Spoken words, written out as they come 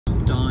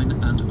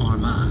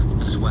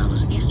as well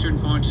as eastern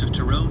parts of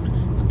Tyrone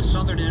and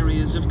southern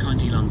areas of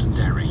County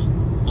Londonderry.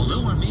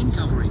 Although our main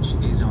coverage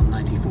is on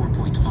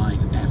 94.5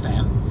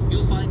 FM,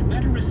 you'll find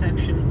better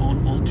reception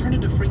on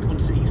alternative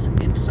frequencies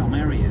in some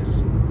areas.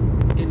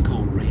 In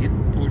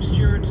Coleraine,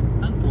 Portstewart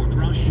and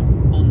Portrush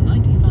on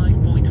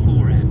 95.4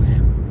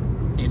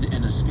 FM. In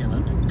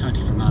Enniskillen,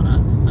 County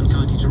Fermanagh and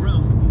County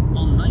Tyrone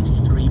on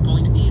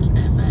 93.8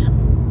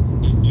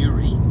 FM. In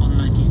Newry on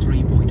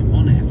 93.1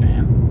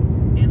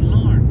 FM. In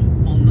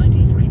Larne on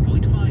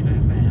 93.5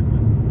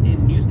 FM.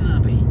 In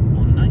Newtonabbey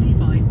on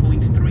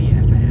 95.3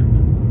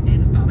 FM.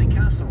 In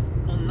Ballycastle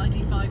on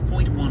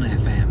 95.1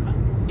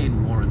 FM.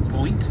 In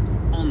Warrenpoint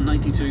on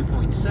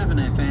 92.7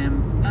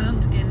 FM.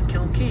 And in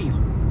Kilkeel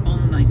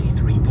on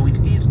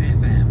 93.8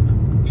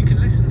 FM. You can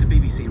listen to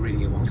BBC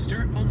Radio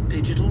Ulster on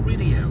digital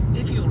radio.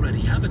 If you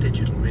already have a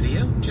digital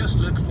radio, just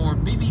look for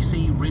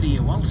BBC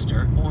Radio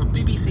Ulster or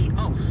BBC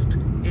Ulst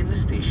in the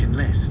station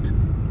list.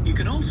 You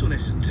can also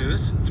listen to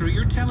us through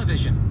your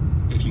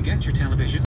television. If you get your television